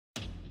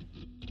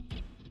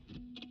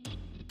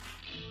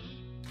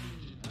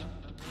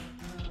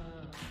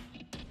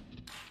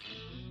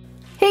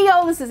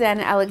y'all, this is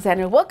Anna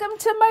Alexander. Welcome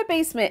to my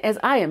basement as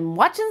I am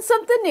watching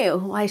something new.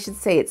 Well, I should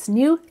say it's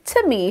new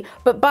to me,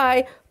 but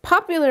by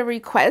popular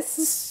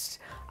request,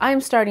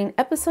 I'm starting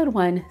episode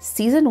 1,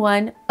 season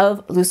 1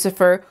 of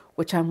Lucifer,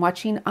 which I'm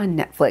watching on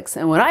Netflix.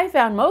 And what I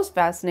found most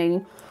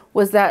fascinating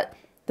was that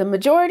the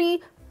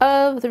majority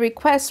of the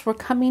requests were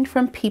coming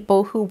from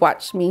people who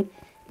watched me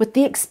with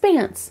The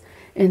Expanse.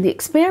 And The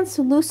Expanse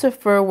and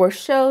Lucifer were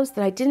shows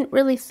that I didn't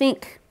really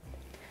think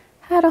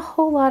had a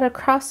whole lot of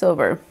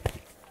crossover.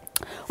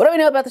 What do we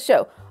know about the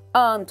show?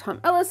 Tom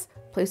Ellis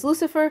plays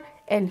Lucifer,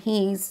 and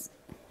he's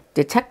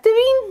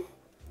detectiving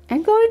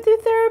and going through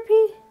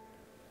therapy.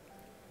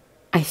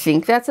 I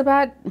think that's it.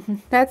 I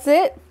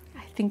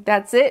think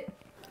that's it.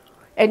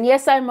 And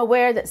yes, I'm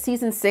aware that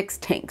season 6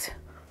 tanked.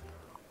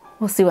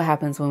 We'll see what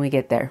happens when we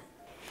get there.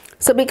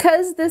 So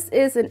because this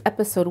is an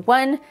episode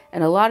 1,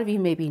 and a lot of you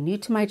may be new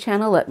to my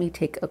channel, let me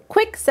take a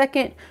quick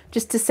second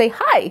just to say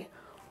hi.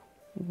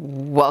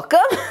 Welcome.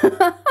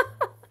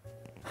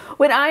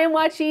 When I am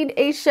watching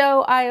a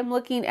show, I am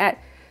looking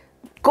at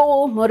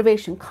goal,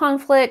 motivation,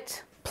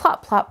 conflict,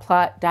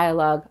 plot,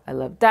 dialogue. I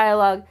love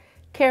dialogue,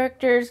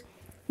 characters.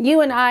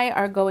 You and I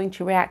are going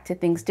to react to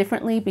things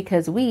differently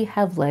because we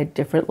have led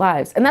different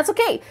lives. And that's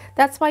okay.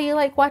 That's why you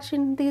like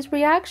watching these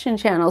reaction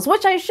channels,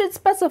 which I should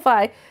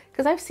specify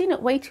because I've seen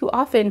it way too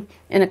often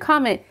in a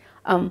comment.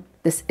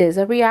 This is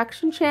a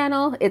reaction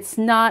channel. It's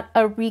not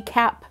a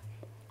recap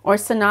or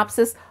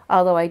synopsis,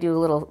 although I do a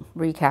little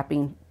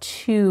recapping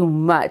too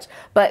much.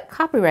 But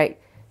copyright,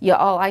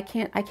 y'all, I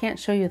can't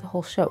show you the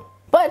whole show.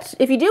 But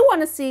if you do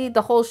want to see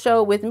the whole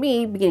show with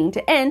me beginning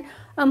to end,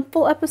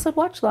 full episode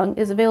watch long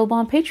is available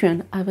on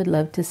Patreon. I would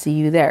love to see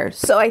you there.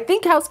 So I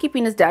think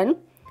housekeeping is done.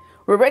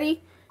 We're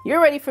ready.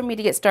 You're ready for me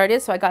to get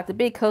started. So I got the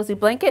big cozy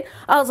blanket.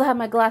 I also have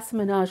my glass of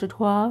menage a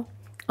trois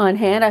on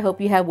hand. I hope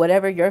you have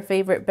whatever your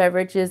favorite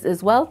beverage is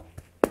as well.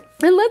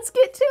 And let's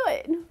get to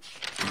it.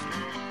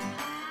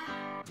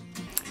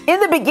 In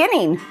the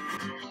beginning,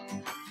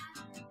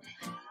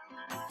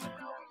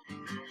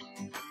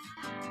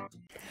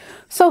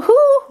 so who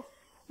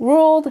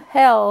ruled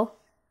hell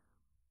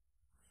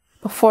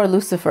before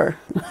Lucifer?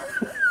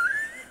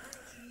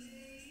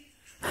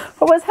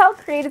 Or was hell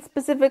created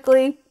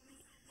specifically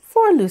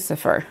for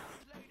Lucifer?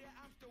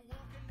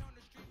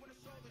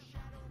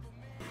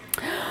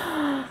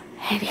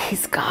 And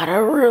he's got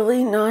a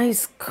really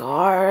nice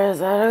car. Is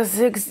that a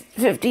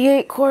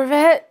 658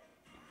 Corvette?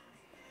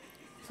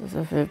 This is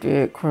a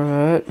 58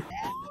 Corvette.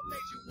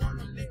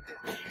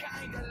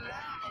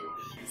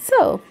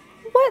 So,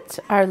 what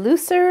are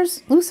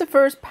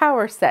Lucifer's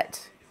power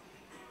set?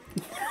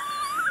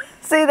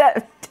 Say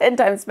that 10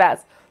 times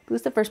fast.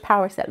 Lucifer's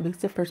power set,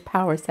 Lucifer's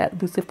power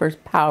set, Lucifer's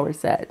power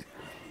set.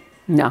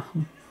 No.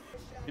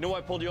 You know why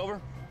I pulled you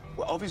over?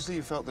 Well, obviously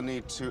you felt the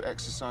need to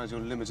exercise your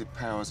limited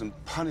powers and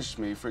punish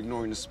me for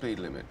ignoring the speed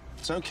limit.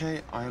 It's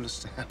okay, I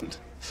understand.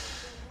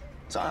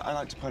 So I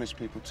like to punish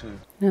people too.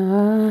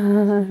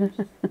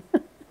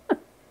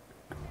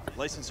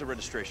 License or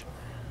registration?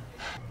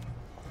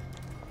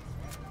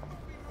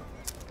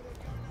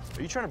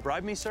 Are you trying to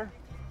bribe me, sir?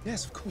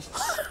 Yes, of course.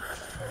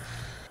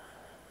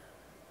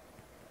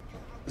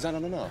 Is that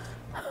not enough?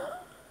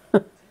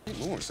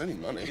 More, it's only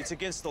money. It's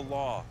against the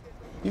law.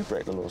 You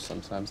break the law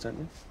sometimes, don't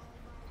you?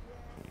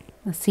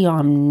 Let's see,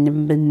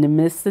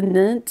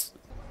 omniscient.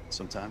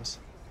 Sometimes.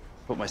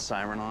 Put my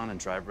siren on and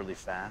drive really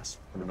fast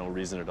for no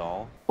reason at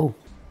all. Oh.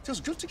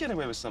 Feels good to get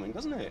away with something,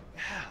 doesn't it?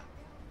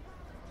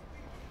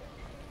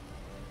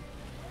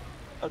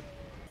 Yeah.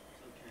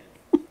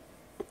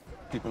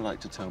 People like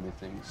to tell me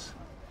things.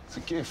 It's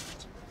a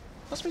gift.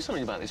 Must be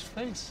something about this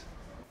face.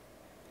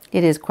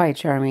 It is quite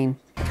charming.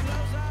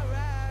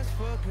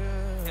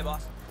 Hey,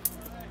 boss.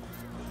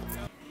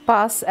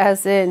 Boss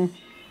as in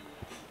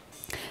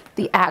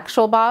the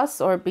actual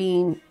boss, or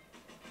being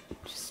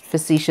just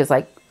facetious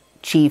like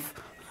chief?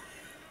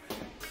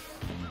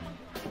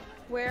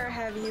 Where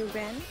have you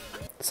been?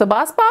 So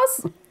boss?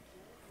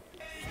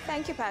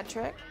 Thank you,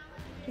 Patrick.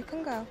 You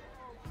can go.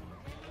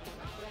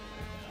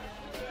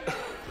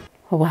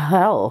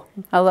 Well,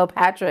 hello,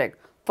 Patrick.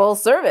 Full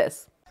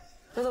service.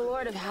 For the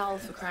Lord of Hell,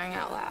 for crying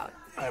out loud.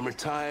 I'm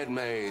retired,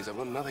 Maze. I've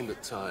got nothing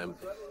but time.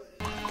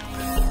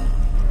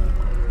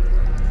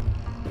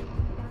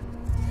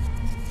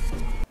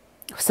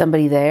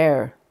 Somebody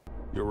there.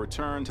 Your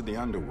return to the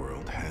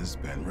underworld has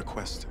been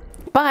requested.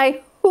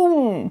 By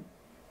whom?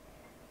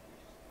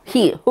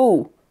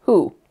 Who?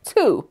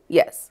 Two,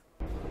 yes.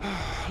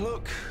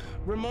 Look,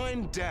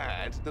 remind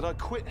Dad that I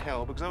quit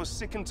hell because I was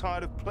sick and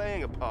tired of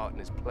playing a part in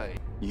his play.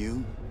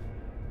 You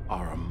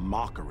are a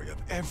mockery of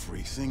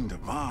everything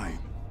divine.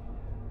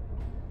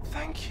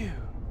 Thank you.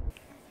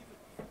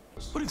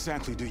 What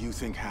exactly do you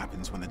think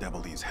happens when the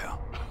devil leaves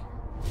hell?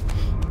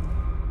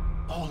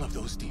 All of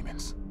those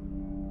demons,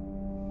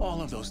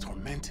 all of those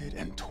tormented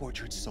and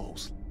tortured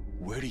souls,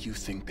 where do you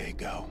think they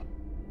go?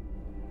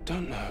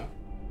 Don't know.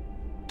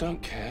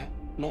 Don't care.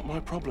 Not my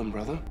problem,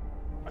 brother.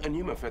 And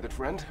you, my feathered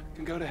friend,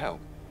 can go to hell.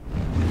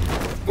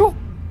 You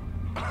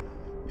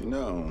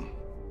know,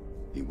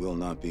 He will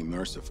not be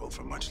merciful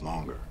for much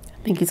longer.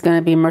 I think he's going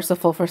to be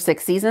merciful for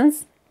 6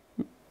 seasons.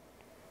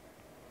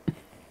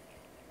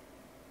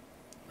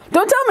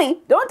 Don't tell me.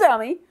 Don't tell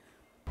me.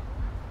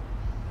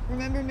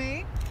 Remember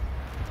me?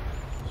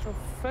 So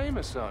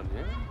famous, aren't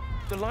you?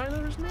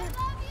 Delilah, isn't it?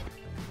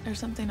 There's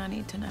something I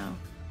need to know.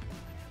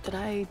 Did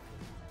I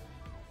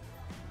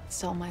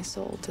sell my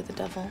soul to the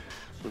devil?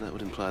 Well, that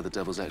would imply the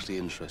devil's actually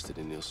interested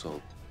in your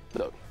soul.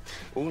 No,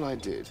 all I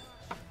did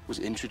was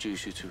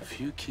introduce you to a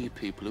few key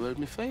people who owed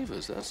me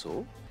favors, that's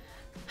all.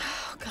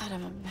 Oh, God,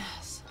 I'm a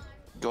mess.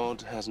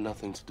 God has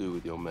nothing to do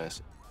with your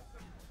mess.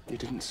 You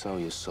didn't sell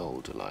your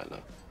soul,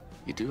 Delilah.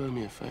 You do owe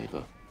me a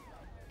favor.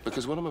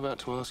 Because what I'm about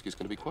to ask you is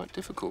going to be quite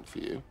difficult for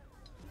you.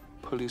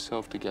 Pull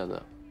yourself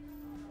together.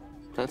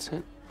 That's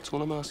it. That's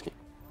all I'm asking.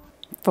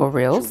 For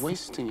reals? You're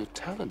wasting your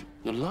talent,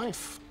 your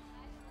life.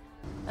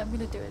 I'm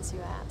gonna do as you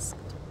asked.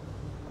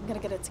 I'm gonna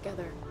get it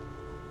together.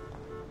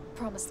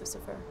 Promise,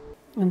 Lucifer.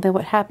 And then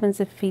what happens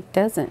if he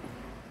doesn't?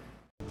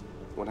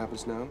 What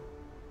happens now?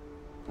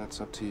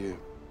 That's up to you.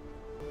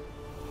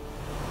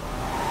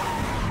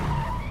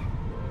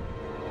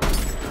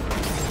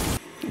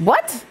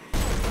 What?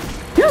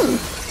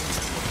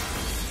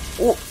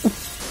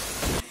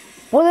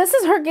 Well, this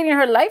is her getting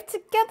her life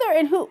together,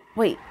 and who?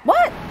 Wait,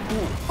 what?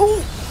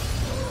 Ooh.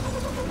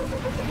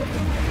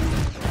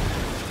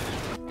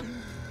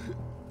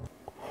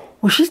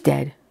 Well, she's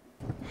dead.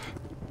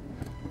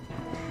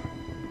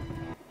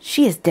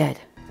 She is dead.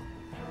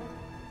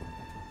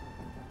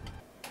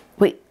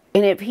 Wait,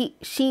 and if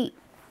she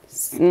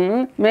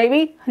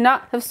maybe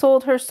not have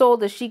sold her soul,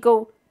 does she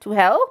go to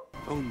hell?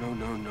 Oh, no,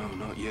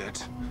 not yet.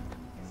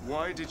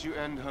 Why did you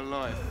end her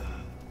life?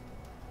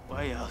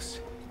 Why else?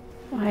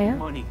 Why?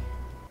 Money.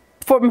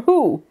 From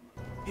who?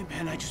 Hey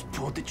man, I just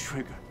pulled the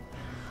trigger.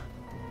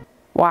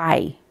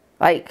 Why?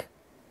 Like,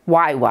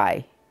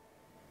 why?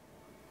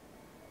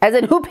 As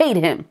in, who paid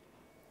him?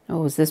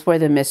 Oh, is this where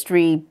the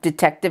mystery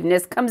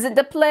detectiveness comes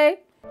into play?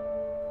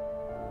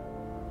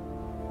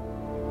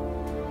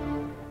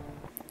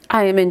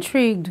 I am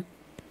intrigued.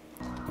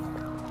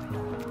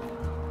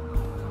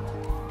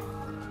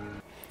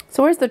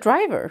 So where's the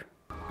driver?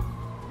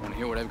 Want to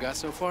hear what I've got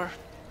so far?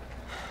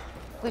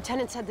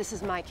 Lieutenant said this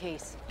is my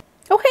case.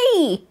 Oh,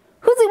 hey!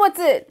 Who's he? What's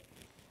it?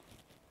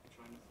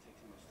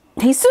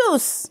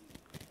 Jesus!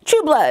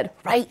 True Blood.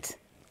 Right.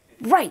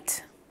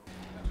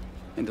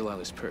 In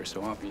Delilah's purse,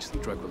 so obviously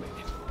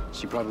drug-related.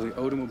 She probably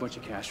owed him a bunch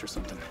of cash or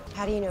something.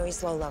 How do you know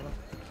he's low level?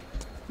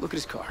 Look at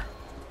his car.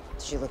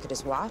 Did you look at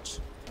his watch?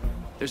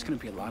 There's going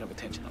to be a lot of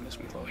attention on this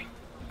one, Chloe.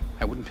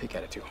 I wouldn't pick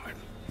at it too hard.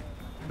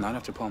 Not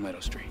after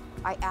Palmetto Street.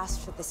 I asked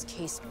for this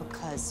case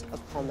because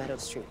of Palmetto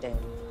Street, Dan.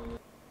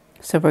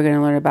 So we're going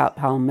to learn about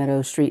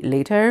Palmetto Street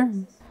later.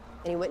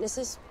 Any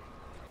witnesses?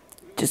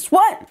 Just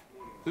what?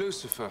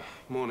 Lucifer,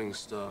 Morning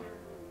Star.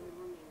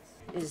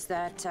 Is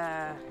that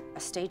a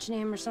stage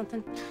name or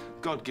something?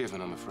 God-given,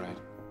 I'm afraid.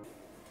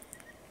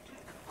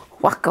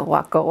 Waka,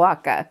 waka,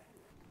 waka.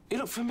 You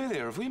look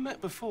familiar. Have we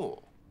met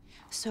before?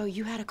 So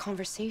you had a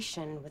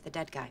conversation with the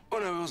dead guy? Oh,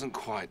 no, he wasn't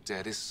quite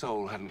dead. His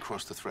soul hadn't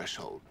crossed the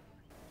threshold.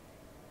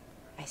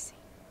 I see.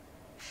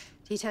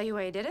 Did he tell you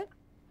why he did it?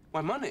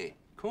 Why, money?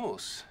 Of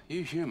course.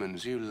 You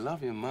humans, you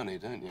love your money,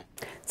 don't you?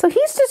 So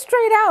he's just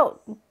straight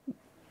out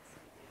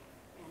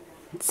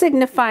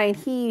signifying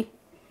he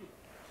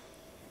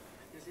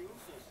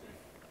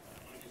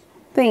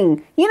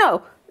thing. You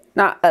know,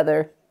 not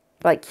other.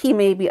 Like he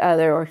may be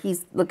other, or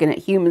he's looking at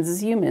humans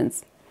as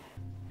humans.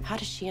 How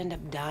does she end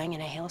up dying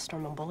in a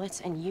hailstorm of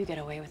bullets and you get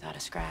away without a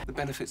scratch? The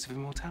benefits of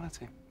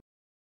immortality.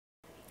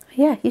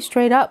 Yeah, he's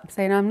straight up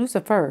saying, I'm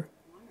Lucifer.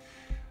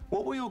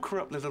 What will your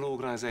corrupt little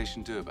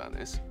organization do about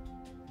this?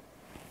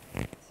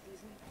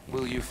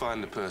 Will you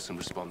find the person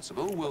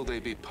responsible? Will they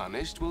be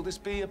punished? Will this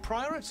be a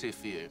priority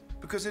for you?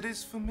 Because it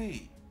is for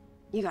me.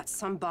 You got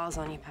some balls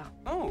on you, pal.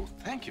 Oh,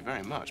 thank you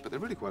very much, but they're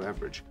really quite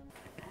average.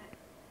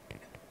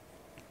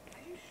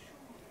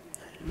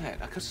 Ned,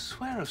 I could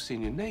swear I've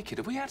seen you naked.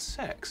 Have we had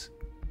sex?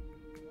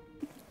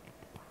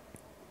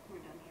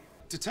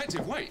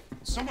 Detective, wait.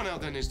 Someone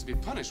out there needs to be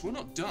punished. We're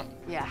not done.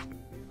 Yeah,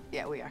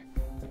 we are.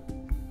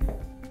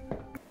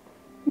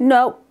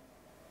 No,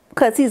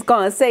 because he's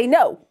going to say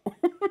no.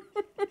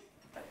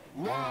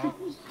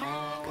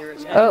 There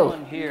is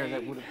anyone here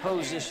that would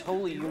oppose this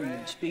holy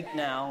union. Speak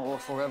now or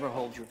forever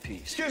hold your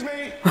peace. Excuse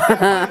me!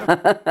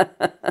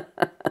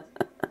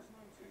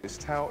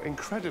 Just how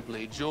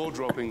incredibly,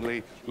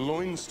 jaw-droppingly,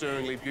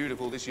 loin-stirringly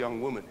beautiful this young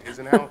woman is,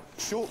 and how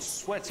short,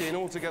 sweaty, and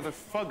altogether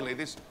fugly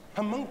this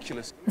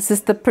homunculus. Is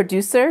this the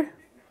producer?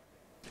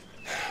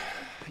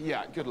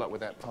 Yeah, good luck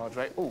with that,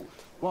 Padre. Oh,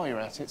 while you're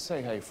at it,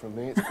 say hey from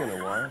me. It's been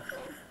a while.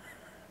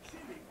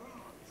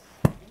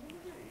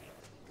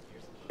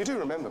 You do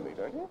remember me,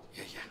 don't you?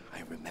 Yeah,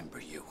 I remember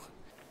you.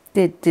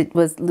 Did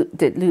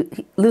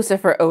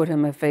Lucifer owed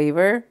him a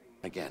favor?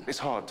 Again. It's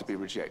hard to be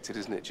rejected,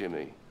 isn't it,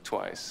 Jimmy?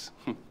 Twice.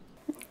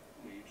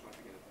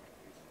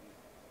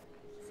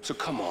 So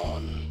come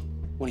on.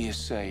 What do you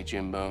say,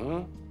 Jimbo,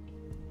 huh?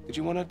 Did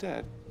you want her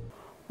dead?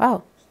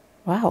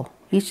 Wow.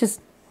 He's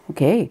just,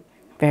 okay.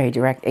 Very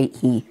direct, ain't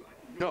he?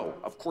 No,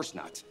 of course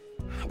not.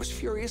 I was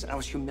furious and I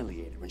was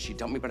humiliated when she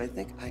dumped me, but I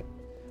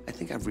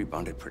think I've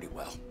rebounded pretty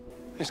well.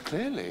 Yes,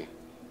 clearly.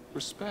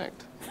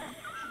 Respect.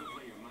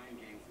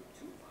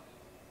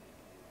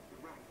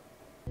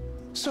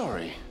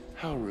 Sorry,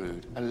 how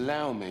rude.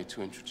 Allow me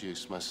to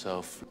introduce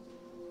myself.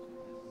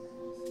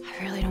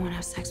 I really don't want to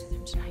have sex with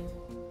him tonight.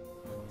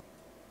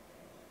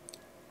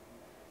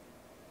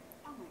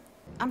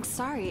 I'm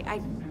sorry.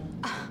 I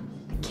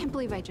can't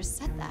believe I just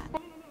said that.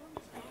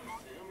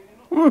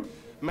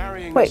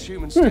 Marrying this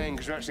human staying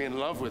because you're actually in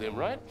love with him,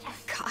 right?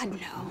 God, no.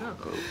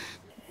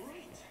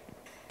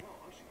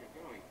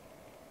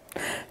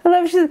 I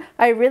love she says,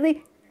 I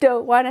really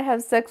don't want to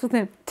have sex with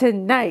him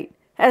tonight.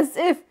 As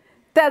if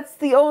that's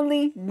the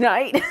only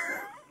night.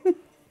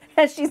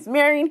 And she's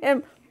marrying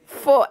him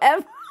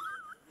forever.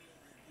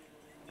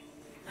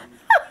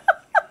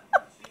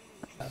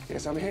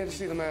 Yes, I'm here to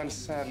see the man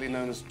sadly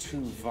known as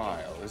Too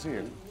Vile. Is he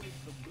in?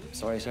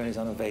 Sorry, sir, he's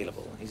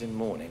unavailable. He's in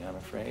mourning, I'm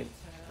afraid.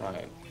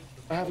 Right.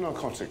 I have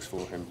narcotics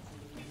for him.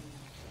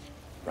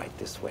 Right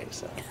this way,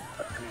 sir.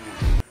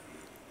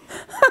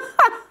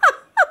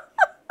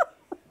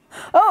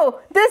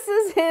 Oh, this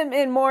is him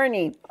in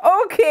mourning.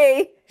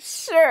 Okay,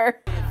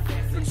 sure.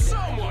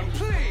 Someone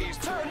please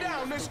turn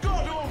down this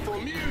god-awful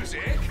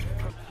music.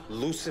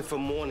 Lucifer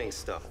Morning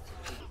Star.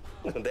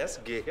 That's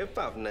a good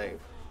hip-hop name.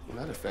 Well,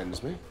 that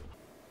offends me.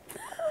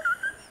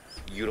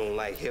 You don't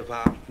like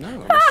hip-hop?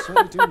 No, I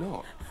certainly do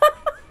not.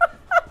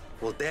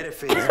 Well, that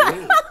offends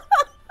me.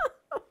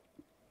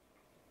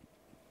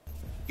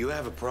 You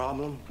have a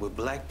problem with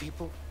black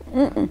people?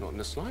 Not in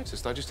the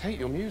slightest. I just hate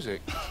your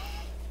music.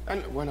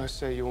 And when I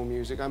say your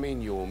music, I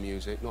mean your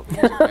music, not the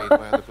music made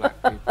by other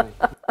black people.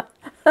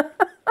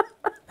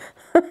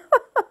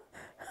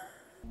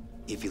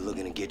 If you're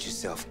looking to get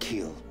yourself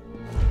killed.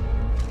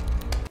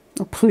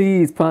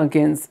 Please,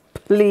 Pumpkins,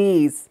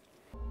 please.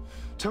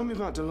 Tell me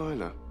about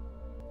Delilah.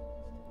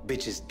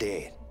 Bitch is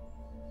dead.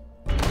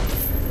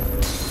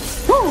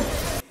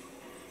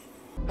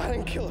 I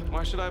didn't kill her.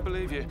 Why should I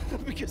believe you?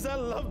 Because I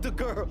love the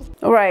girl.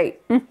 Right.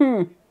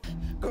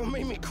 Girl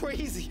made me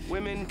crazy.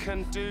 Women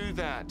can do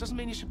that. Doesn't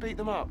mean you should beat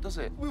them up, does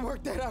it? We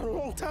worked that out a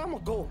long time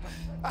ago.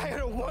 I had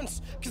her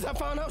once because I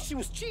found out she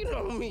was cheating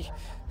on me.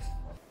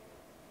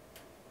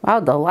 Wow,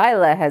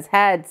 Delilah has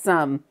had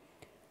some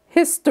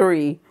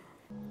history.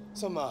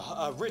 Some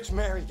rich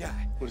married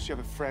guy. Well, does she have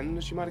a friend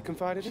that she might have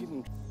confided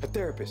in? A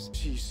therapist.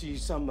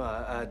 She's some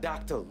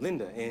Dr.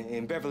 Linda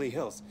in Beverly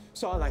Hills.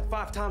 Saw her like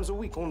 5 times a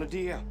week on the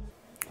DL.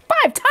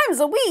 5 times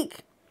a week?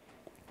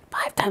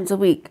 5 times a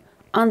week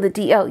on the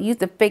DL.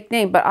 Used a fake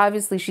name, but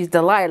obviously she's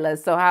Delilah,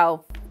 so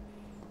how?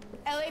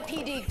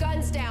 LAPD,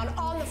 guns down,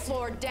 on the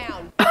floor,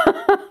 down.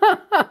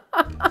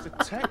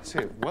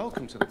 Detective,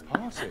 welcome to the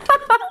party.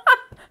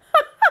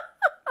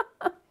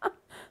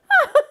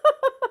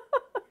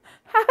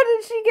 How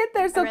did she get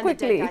there so I ran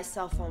quickly? the dead guy's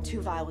cell phone.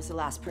 Too Vile was the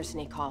last person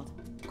he called.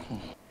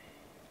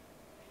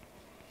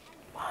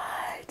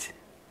 What?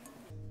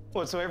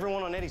 What, so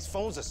everyone on Eddie's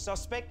phone's a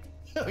suspect?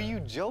 Are you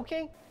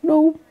joking?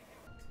 No.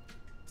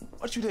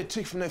 Aren't you that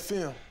chick from that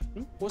film?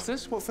 What's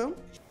this? What film?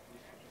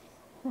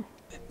 The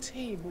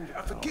teen movie.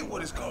 I forget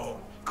what it's called.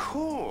 Of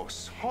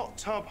course. Hot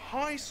Tub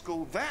High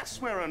School.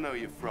 That's where I know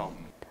you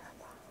from.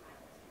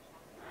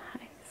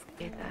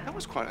 That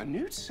was quite a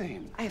nude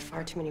scene. I have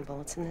far too many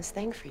bullets in this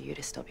thing for you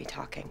to still be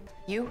talking.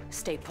 You,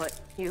 stay put.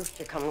 You're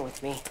coming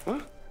with me.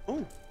 Huh?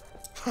 Oh.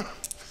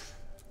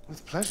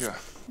 With pleasure.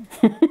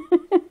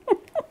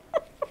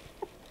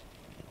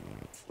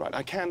 Right,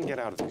 I can get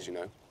out of this, you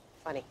know.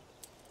 Funny.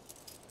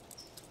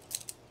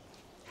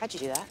 How'd you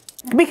do that?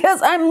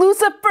 Because I'm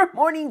Lucifer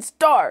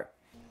Morningstar.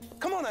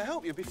 Come on, I'll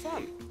help you. It'll be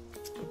fun.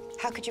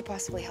 How could you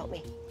possibly help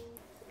me?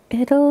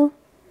 It'll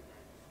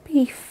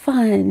be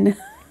fun.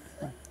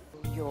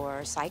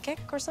 You're psychic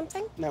or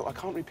something? No, I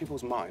can't read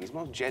people's minds. I'm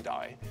not a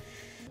Jedi.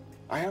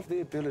 I have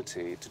the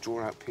ability to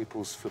draw out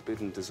people's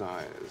forbidden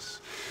desires.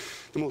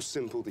 The more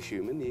simple the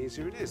human, the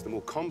easier it is. The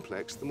more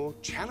complex, the more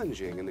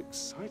challenging and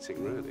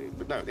exciting, really.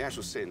 But no, the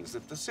actual sins,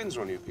 the sins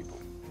are on you people.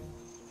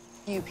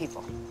 You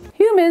people.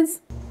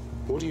 Humans.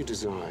 What do you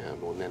desire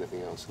more than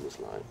anything else in this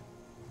life?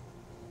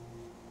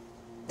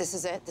 This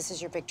is it? This is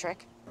your big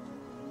trick?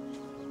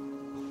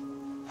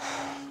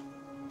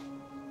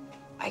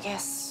 I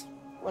guess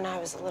when I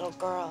was a little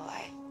girl,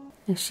 I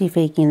Is she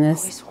faking this?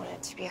 always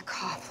wanted to be a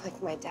cop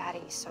like my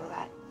daddy so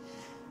that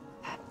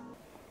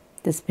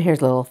This bear's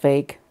a little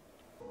fake.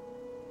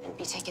 and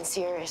be taken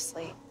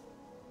seriously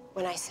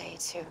when I say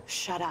to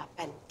shut up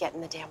and get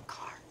in the damn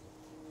car.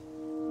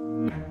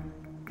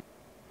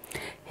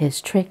 His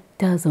trick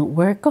doesn't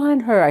work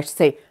on her. I should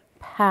say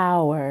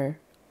power.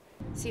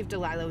 See if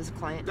Delilah was a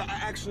client.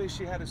 Actually,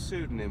 she had a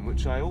pseudonym,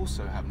 which I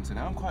also happen to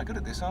know. I'm quite good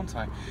at this, aren't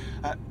I?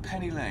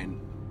 Penny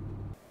Lane.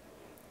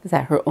 Is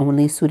that her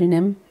only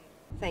pseudonym?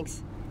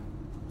 Thanks.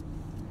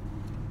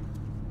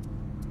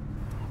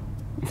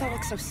 Don't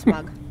look so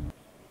smug.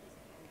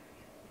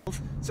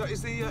 So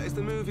is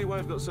the movie why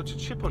I've got such a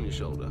chip on your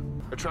shoulder?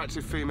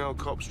 Attractive female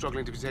cop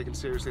struggling to be taken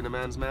seriously in a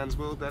man's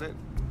world, that it?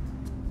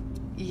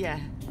 Yeah,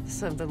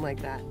 something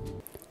like that.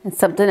 And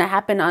something that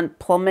happened on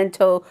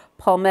Palmetto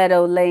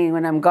Lane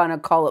when I'm gonna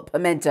call it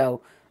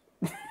Pimento.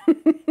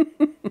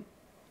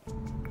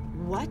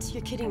 What?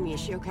 You're kidding me.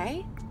 Is she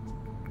okay?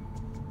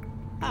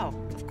 Oh,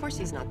 of course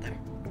he's not there.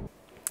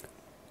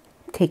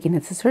 Taking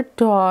this as her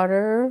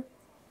daughter,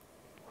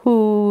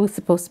 who's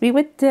supposed to be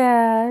with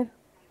Dad.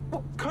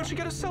 What, can't she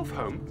get herself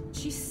home?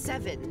 She's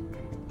 7.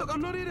 Look,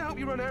 I'm not here to help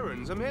you run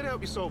errands. I'm here to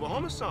help you solve a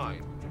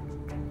homicide.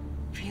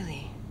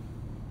 Really?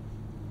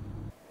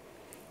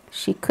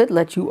 She could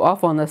let you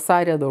off on the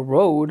side of the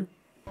road.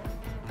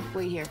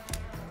 Wait here.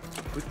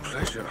 With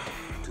pleasure.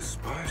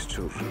 Despise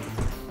children.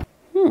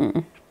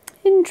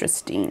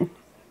 Interesting.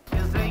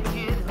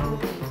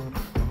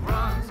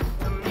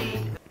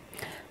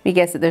 We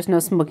guess that there's no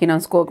smoking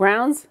on school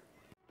grounds.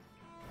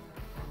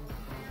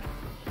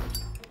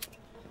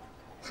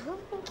 I don't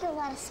think you're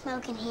allowed to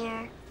smoke in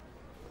here.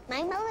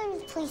 My mother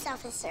is a police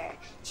officer.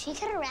 She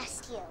could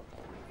arrest you.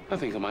 I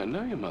think I might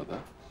know your mother.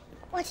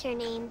 What's your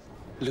name?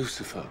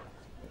 Lucifer.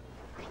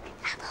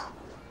 Apple.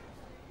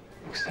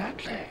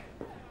 Exactly.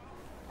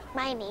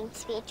 My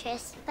name's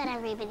Beatrice, but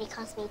everybody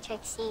calls me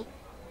Trixie.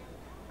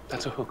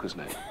 That's a hooker's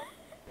name.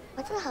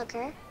 What's a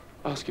hooker?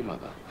 Ask your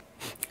mother.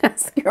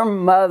 Ask your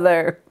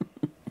mother.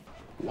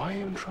 Why are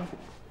you in trouble?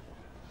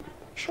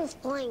 She was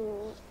bullying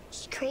me.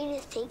 She created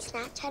a fake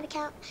Snapchat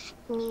account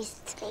and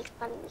used it to make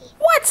fun of me.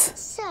 What?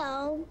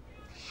 So,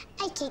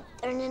 I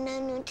kicked her in an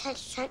unknown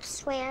touch truck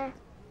square.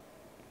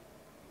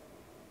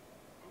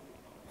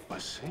 I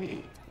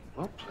see.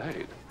 Well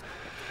played.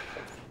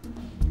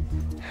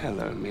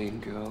 Hello, mean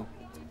girl.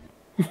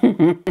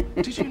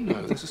 Did you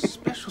know there's a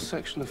special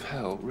section of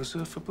hell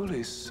reserved for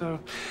bullies?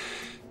 So,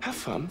 have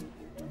fun.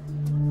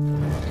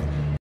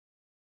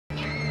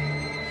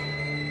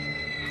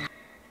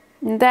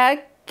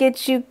 That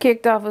gets you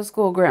kicked off of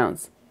school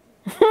grounds.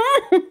 Hi,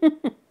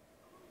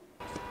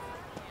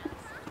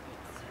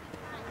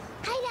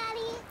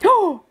 Daddy.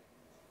 Oh,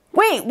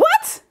 wait,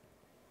 what?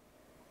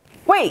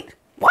 Wait,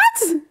 what?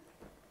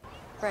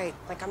 Right,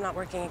 like I'm not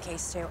working a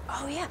case too.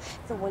 Oh yeah,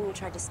 the one you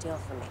tried to steal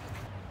from me.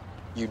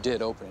 You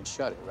did open and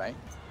shut it, right?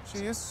 She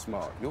is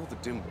smart. You're the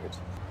dimwit.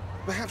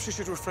 Perhaps you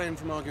should refrain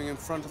from arguing in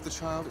front of the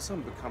child. It's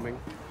unbecoming.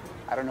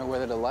 I don't know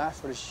whether to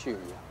laugh or to shoot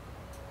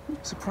you.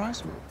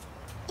 Surprise me.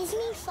 Isn't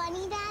he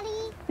funny,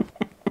 Daddy?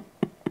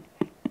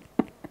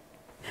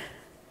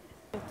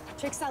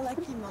 Trix, I like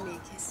you, Mommy, a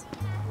kiss.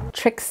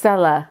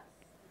 Trixella.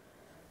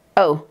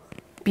 Oh,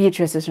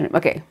 Beatrice is her name.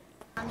 Okay.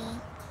 Mommy,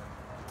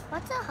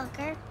 what's a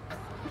hooker?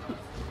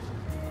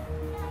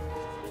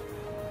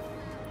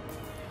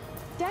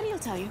 Daddy will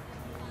tell you.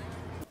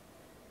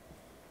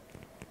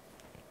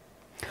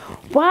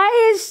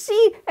 Why is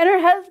she and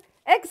her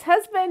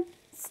ex-husband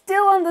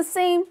still on the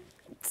same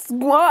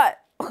squat?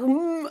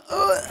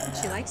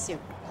 She likes you.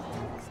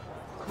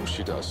 Of course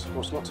she does.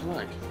 What's not to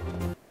like?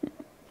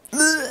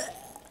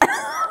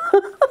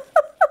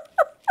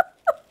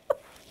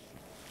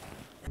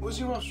 Was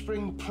your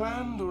offspring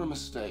planned or a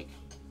mistake?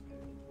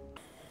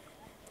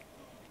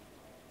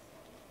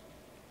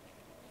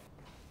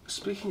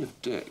 Speaking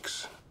of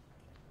dicks,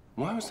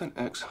 why was that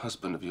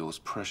ex-husband of yours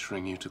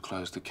pressuring you to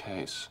close the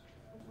case?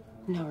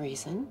 No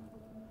reason.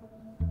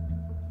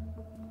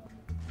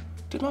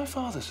 Did my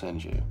father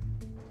send you?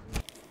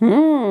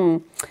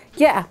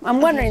 Yeah, I'm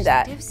wondering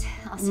that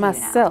I'll see you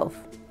myself.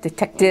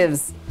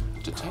 Detectives.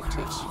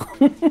 Detectives?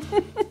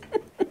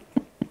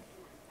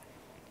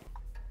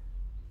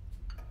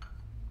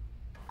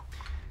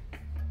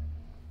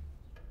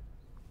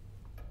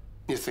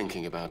 You're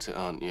thinking about it,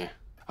 aren't you?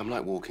 I'm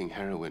like walking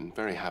heroin,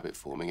 very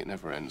habit-forming. It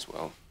never ends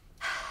well.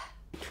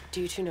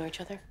 Do you two know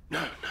each other?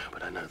 No,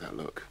 but I know that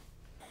look.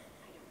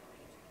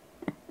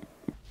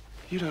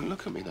 You don't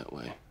look at me that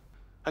way.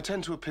 I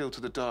tend to appeal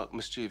to the dark,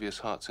 mischievous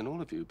hearts in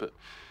all of you, but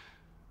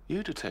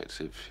you,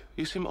 detective,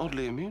 you seem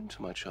oddly immune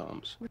to my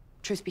charms.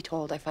 Truth be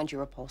told, I find you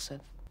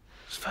repulsive.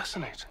 It's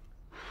fascinating.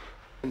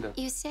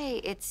 You say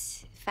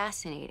it's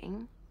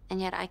fascinating, and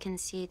yet I can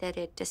see that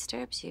it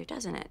disturbs you,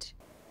 doesn't it?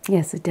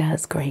 Yes, it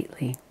does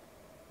greatly.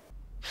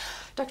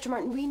 Dr.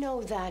 Martin, we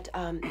know that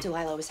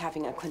Delilah was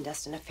having a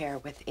clandestine affair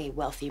with a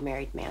wealthy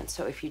married man,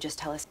 so if you just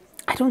tell us...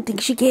 I don't think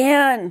she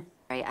can.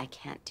 I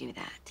can't do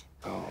that.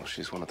 Oh,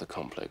 she's one of the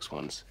complex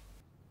ones.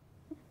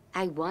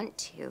 I want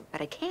to,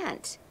 but I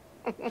can't.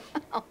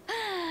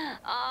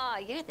 Oh,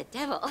 you're the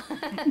devil.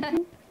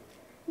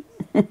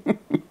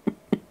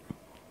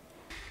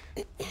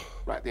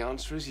 Right, the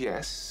answer is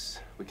yes.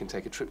 We can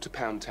take a trip to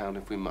Pound Town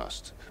if we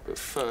must. But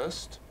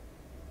first,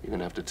 you're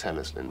gonna have to tell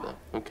us, Linda,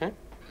 okay?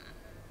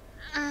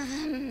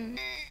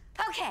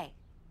 Okay.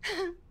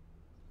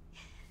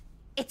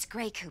 It's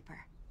Gray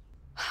Cooper.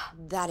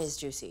 That is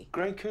juicy.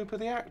 Gray Cooper,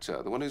 the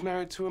actor, the one who's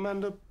married to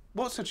Amanda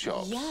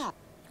What's-her-chops? Yeah.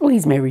 Oh,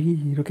 he's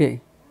married. Okay.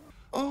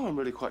 Oh, I'm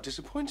really quite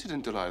disappointed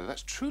in Delilah.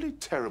 That's truly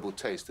terrible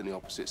taste in the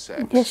opposite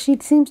sex. Yes, she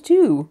seems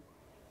to.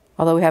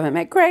 Although we haven't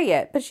met Gray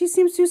yet, but she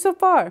seems to so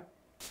far.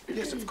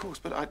 Yes, of course,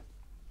 but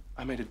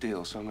I made a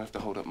deal, so I'm gonna have to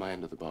hold up my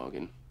end of the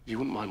bargain. You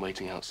wouldn't mind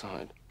waiting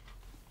outside?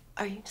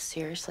 Are you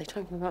seriously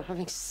talking about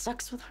having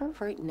sex with her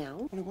right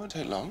now? Well, it won't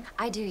take long.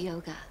 I do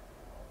yoga.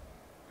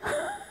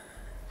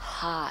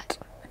 hot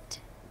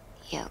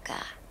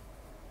yoga.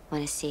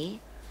 Wanna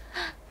see?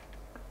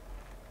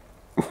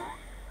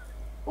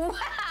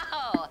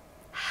 Wow!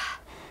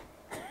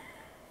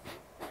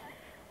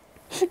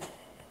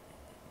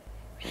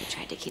 Really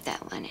tried to keep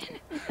that one in.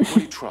 Well,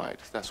 you tried.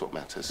 That's what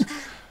matters.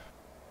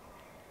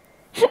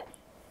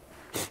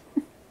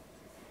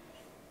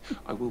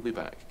 I will be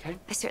back, okay?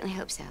 I certainly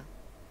hope so.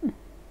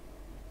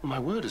 My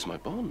word is my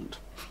bond.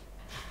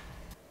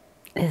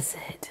 Is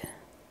it?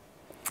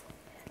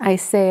 I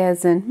say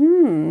as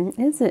in,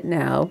 is it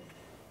now?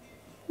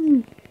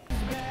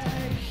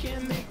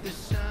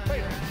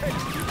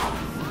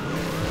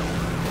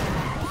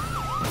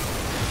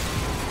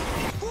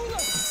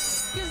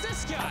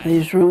 I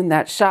just ruined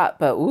that shot,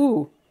 but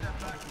ooh.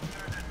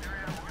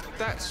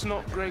 That's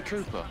not Gray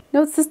Cooper.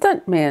 No, it's the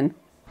stunt man.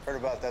 Heard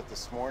about that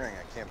this morning.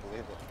 I can't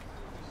believe it.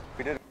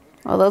 We did.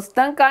 Although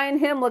stunt guy and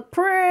him look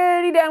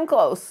pretty damn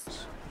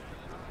close.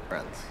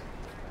 Friends.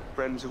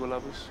 Friends who are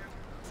lovers?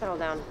 Settle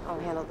down. I'll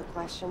handle the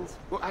questions.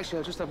 Well,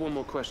 actually, I just have one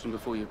more question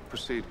before you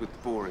proceed with the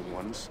boring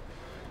ones.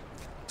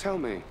 Tell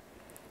me.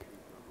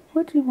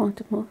 What do you want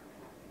to more?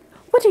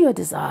 What are your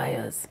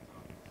desires?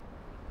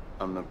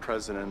 I'm the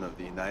President of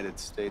the United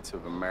States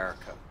of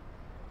America.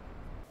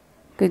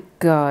 Good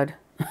God.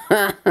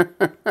 Now,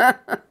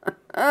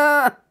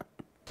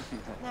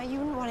 you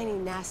wouldn't want any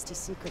nasty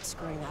secrets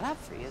screwing that up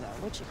for you,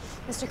 though, would you?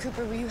 Mr.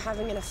 Cooper, were you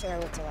having an affair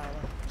with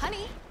Delilah?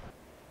 Honey,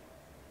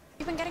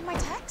 you've been getting my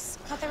texts?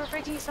 I thought they were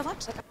breaking you for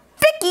lunch. Like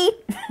Vicky!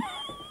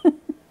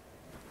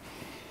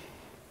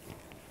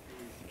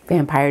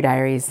 Vampire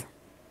Diaries.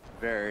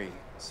 Very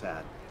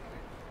sad.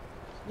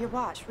 your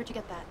watch, where'd you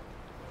get that?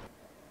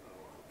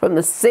 From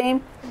the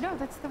same... No,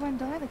 that's the one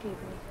Delilah gave me,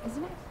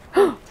 isn't it?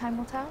 Time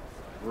will tell.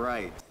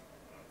 Right.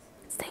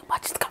 Same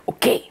watch.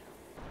 Okay.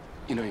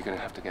 You know you're going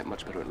to have to get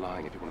much better at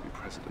lying if you want to be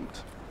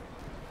president.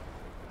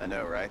 I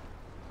know, right?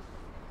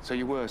 So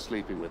you were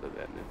sleeping with her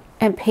then?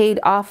 And paid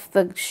off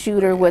the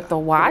shooter with the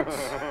watch?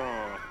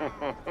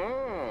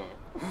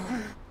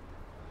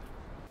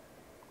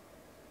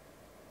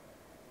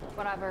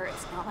 Whatever,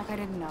 it's not like I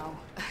didn't know.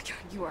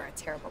 You are a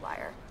terrible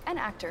liar. An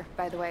actor,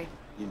 by the way.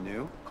 You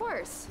knew? Of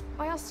course.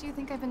 Why else do you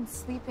think I've been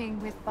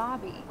sleeping with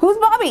Bobby? Who's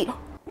Bobby?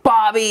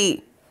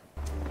 Bobby!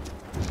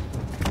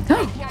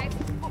 Hey, guys.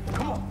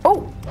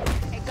 Oh!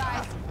 Hey,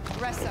 guys,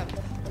 rest up.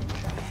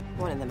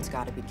 One of them's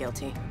got to be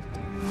guilty.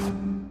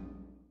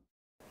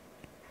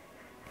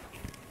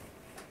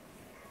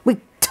 We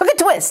took a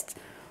twist!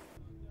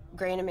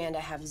 Gray and Amanda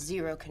have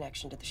zero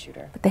connection to the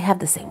shooter. But they have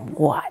the same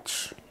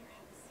watch.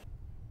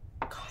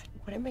 God,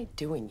 what am I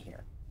doing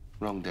here?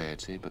 Wrong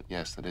deity, but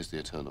yes, that is the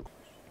eternal.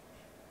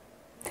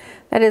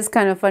 That is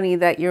kind of funny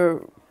that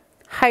you're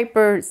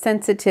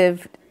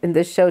hypersensitive in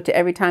this show to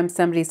every time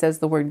somebody says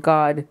the word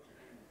God,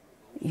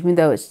 even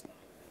though it's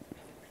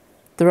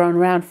thrown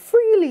around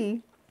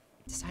freely.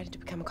 Decided to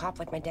become a cop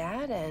like my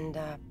dad and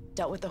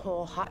dealt with the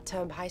whole hot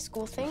tub high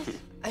school thing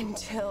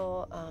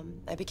until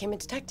I became a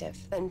detective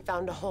and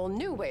found a whole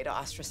new way to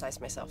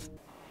ostracize myself.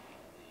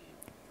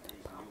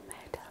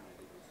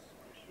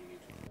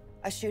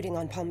 A shooting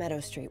on Palmetto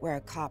Street where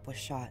a cop was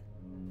shot.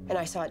 And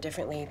I saw it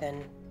differently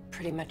than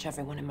pretty much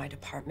everyone in my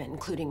department,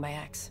 including my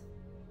ex.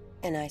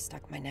 And I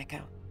stuck my neck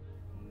out.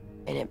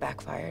 And it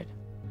backfired.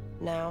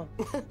 Now,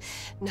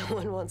 no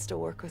one wants to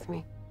work with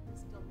me.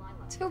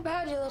 Too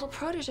bad your little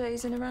protege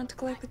isn't around to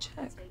collect the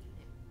check.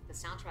 The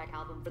soundtrack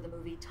album for the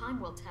movie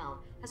Time Will Tell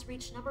has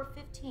reached number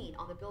 15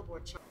 on the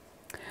Billboard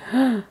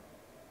chart.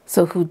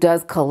 So who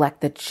does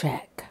collect the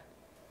check?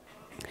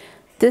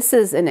 This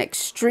is an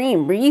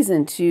extreme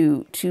reason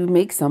to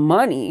make some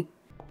money.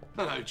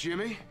 Hello,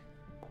 Jimmy.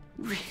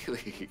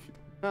 Really?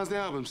 How's the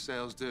album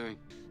sales doing?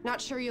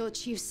 Not sure you'll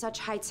achieve such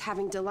heights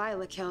having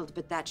Delilah killed,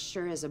 but that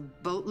sure is a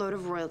boatload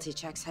of royalty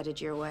checks headed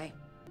your way.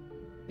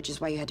 Which is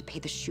why you had to pay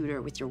the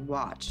shooter with your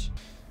watch.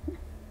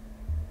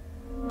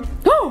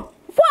 Oh,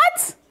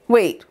 what?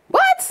 Wait,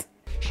 what?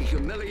 She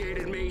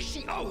humiliated me.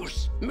 She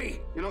owes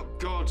me. You're not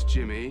God,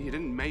 Jimmy. You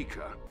didn't make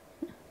her.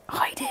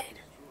 I did.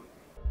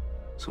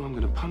 So I'm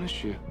gonna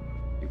punish you.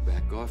 You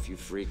back off, you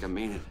freak. I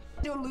mean it.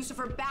 No,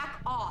 Lucifer,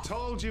 back off.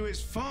 Told you it's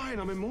fine.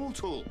 I'm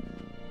immortal.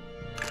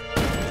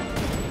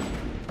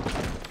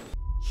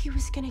 He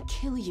was gonna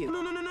kill you.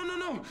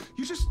 No.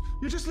 You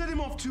just let him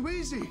off too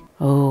easy.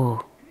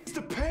 Oh. He needs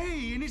to pay.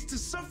 He needs to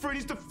suffer. He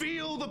needs to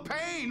feel the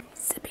pain.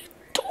 To be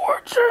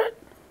tortured.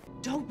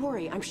 Don't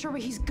worry. I'm sure where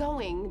he's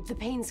going, the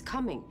pain's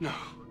coming. No,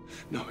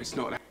 it's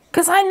not.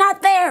 Because I'm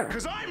not there.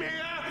 Because I'm here.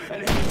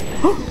 And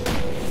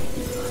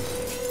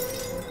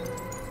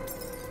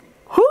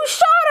Who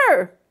shot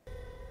her?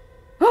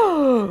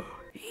 Oh,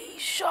 he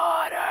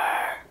shot her.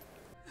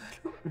 I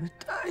don't want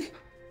to die.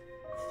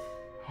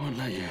 I won't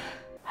let you.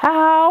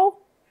 How?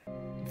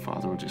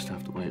 Father will just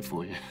have to wait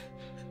for you.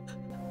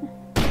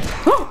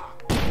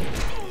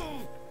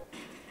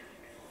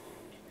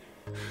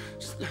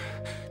 Just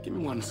give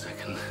me 1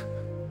 second.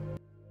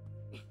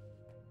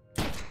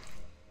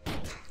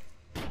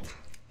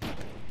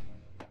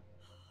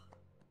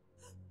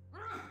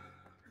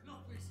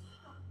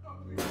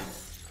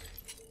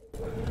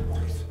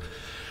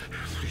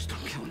 Please don't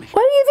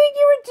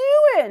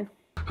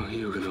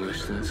you're gonna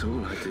wish that's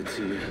all I did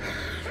to you.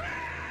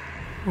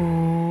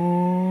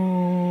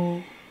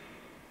 Oh.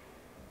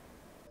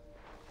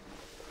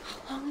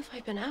 How long have I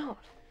been out?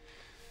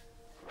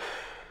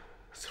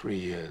 3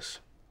 years.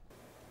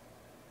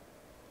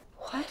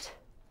 What?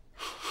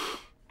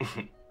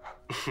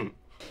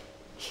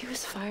 He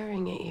was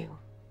firing at you.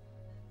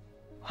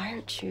 Why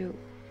aren't you?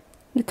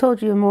 He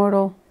told you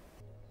immortal.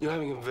 You're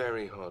having a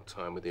very hard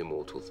time with the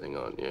immortal thing,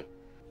 aren't you?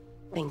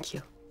 Thank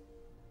you.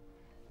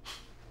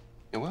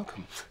 You're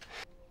welcome.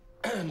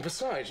 And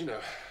besides, you know,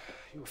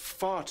 you're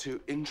far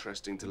too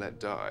interesting to let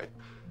die.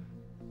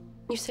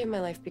 You saved my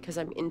life because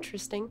I'm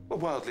interesting? Well,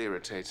 wildly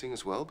irritating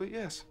as well, but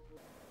yes.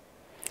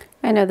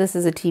 I know this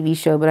is a TV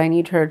show, but I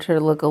need her to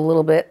look a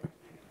little bit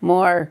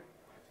more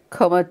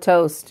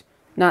comatose,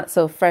 not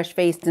so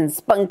fresh-faced and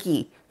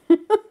spunky. Who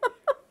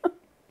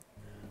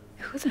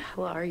the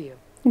hell are you?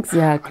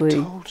 Exactly.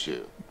 I told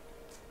you.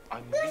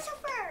 I'm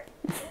Lucifer!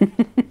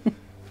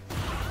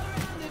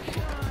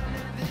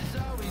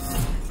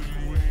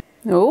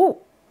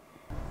 Oh.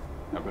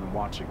 I've been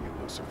watching you,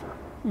 Lucifer.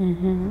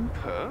 Mm-hmm.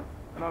 Huh?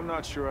 And I'm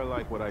not sure I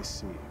like what I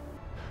see.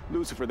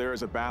 Lucifer, there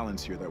is a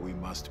balance here that we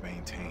must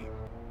maintain.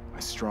 I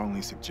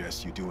strongly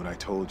suggest you do what I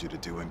told you to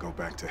do and go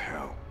back to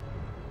hell.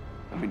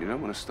 I mean, you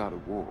don't want to start a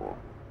war.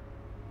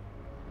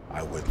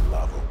 I would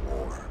love a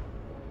war.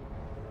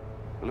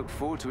 I look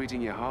forward to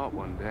eating your heart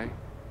one day.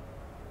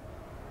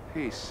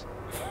 Peace.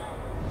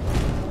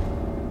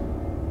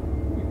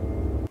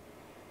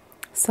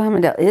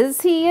 Simon Dell,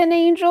 is he an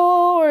angel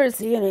or is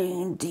he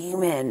a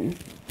demon?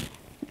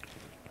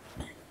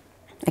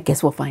 I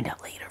guess we'll find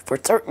out later for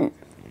certain.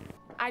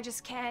 I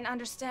just can't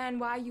understand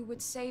why you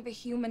would save a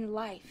human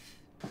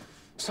life.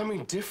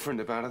 Something different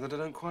about it that I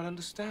don't quite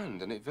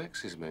understand, and it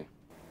vexes me.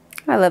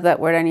 I love that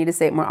word. I need to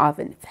say it more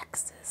often.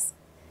 Vexes.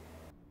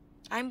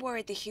 I'm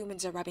worried the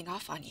humans are rubbing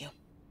off on you.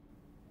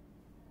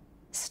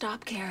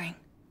 Stop caring.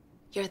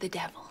 You're the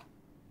devil.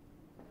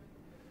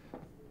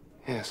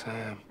 Yes, I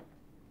am.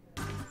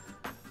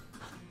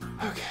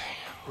 Okay,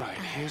 right,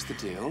 here's the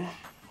deal.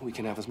 We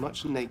can have as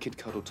much naked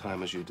cuddle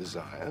time as you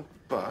desire,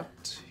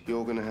 but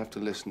you're gonna have to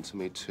listen to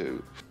me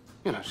too.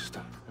 You know, just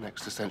an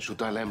existential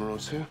dilemma or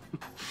two.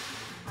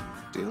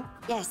 Deal?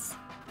 Yes.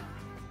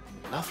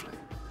 Lovely.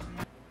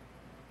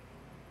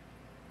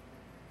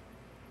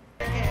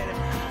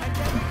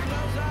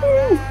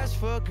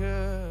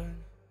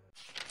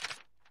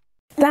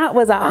 That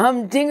was a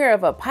humdinger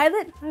of a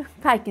pilot.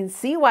 I can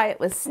see why it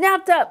was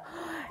snapped up.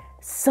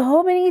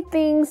 So many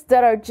things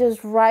that are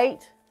just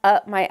right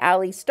up my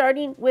alley,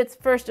 starting with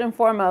first and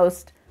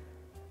foremost,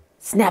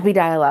 snappy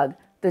dialogue.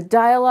 The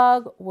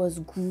dialogue was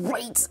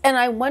great, and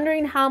I'm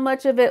wondering how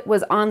much of it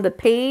was on the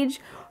page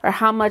or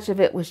how much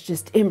of it was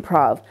just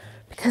improv,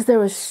 because there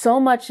was so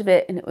much of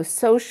it and it was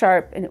so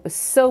sharp and it was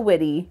so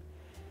witty,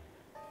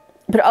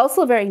 but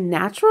also very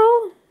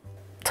natural.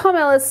 Tom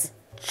Ellis,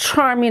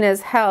 charming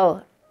as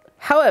hell.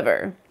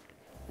 However,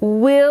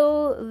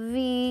 will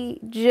the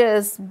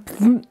just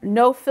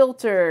no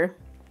filter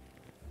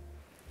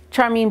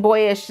charming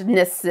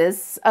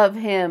boyishnesses of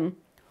him,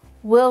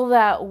 will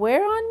that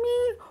wear on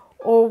me?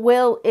 Or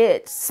will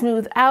it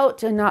smooth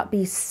out and not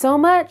be so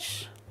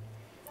much?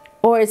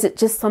 Or is it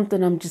just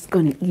something I'm just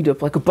going to eat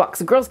up like a box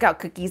of Girl Scout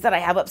cookies that I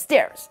have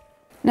upstairs?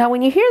 Now,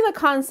 when you hear the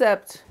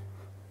concept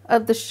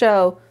of the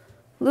show,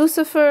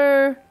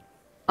 Lucifer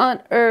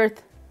on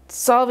Earth,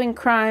 solving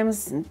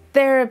crimes and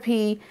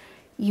therapy,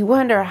 you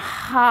wonder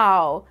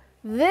how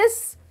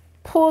this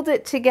pulled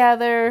it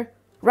together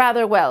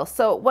rather well.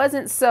 So it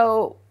wasn't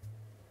so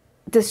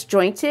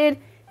disjointed.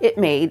 It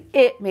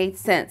made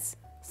sense.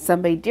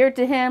 Somebody dear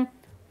to him,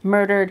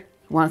 murdered,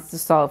 wants to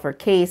solve her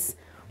case,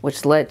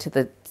 which led to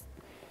the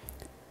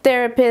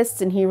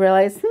therapist, and he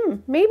realized,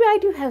 maybe I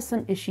do have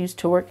some issues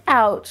to work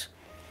out.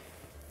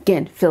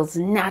 Again, feels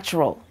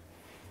natural,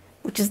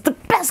 which is the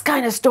best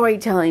kind of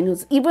storytelling,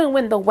 even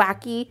when the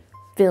wacky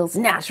feels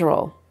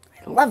natural.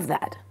 I love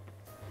that.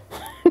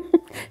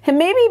 And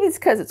maybe it's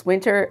because it's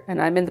winter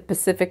and I'm in the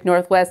Pacific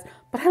Northwest,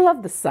 but I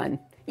love the sun.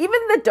 Even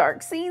the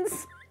dark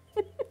scenes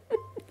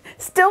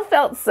still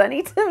felt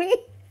sunny to me,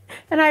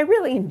 and I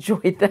really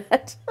enjoyed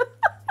that.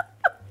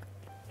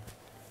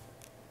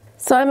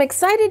 So I'm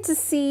excited to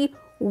see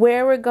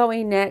where we're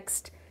going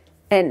next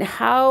and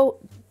how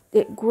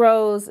it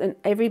grows and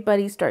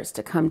everybody starts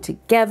to come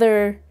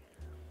together.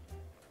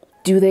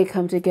 Do they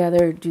come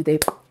together? Do they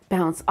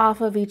bounce off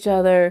of each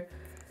other?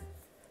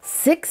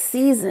 6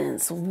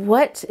 seasons.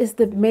 What is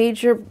the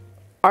major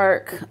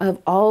arc of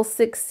all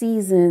 6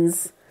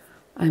 seasons?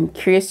 I'm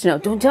curious to know.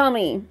 Don't tell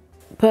me.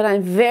 But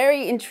I'm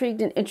very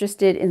intrigued and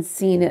interested in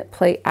seeing it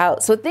play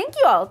out. So thank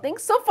you all.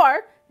 Thanks so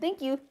far.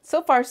 Thank you.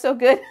 So far, so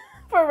good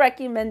for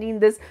recommending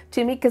this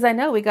to me, because I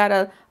know we got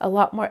a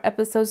lot more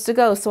episodes to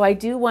go. So I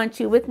do want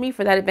you with me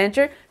for that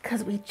adventure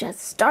because we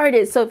just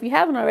started. So if you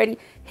haven't already,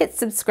 hit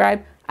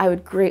subscribe. I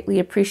would greatly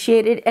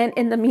appreciate it. And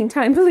in the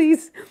meantime,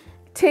 please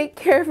take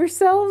care of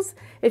yourselves.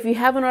 If you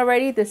haven't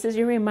already, this is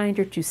your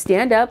reminder to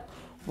stand up,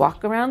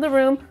 walk around the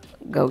room,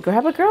 go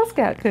grab a Girl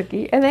Scout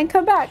cookie, and then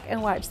come back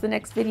and watch the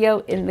next video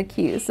in the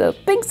queue. So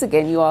thanks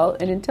again, you all,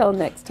 and until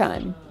next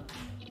time.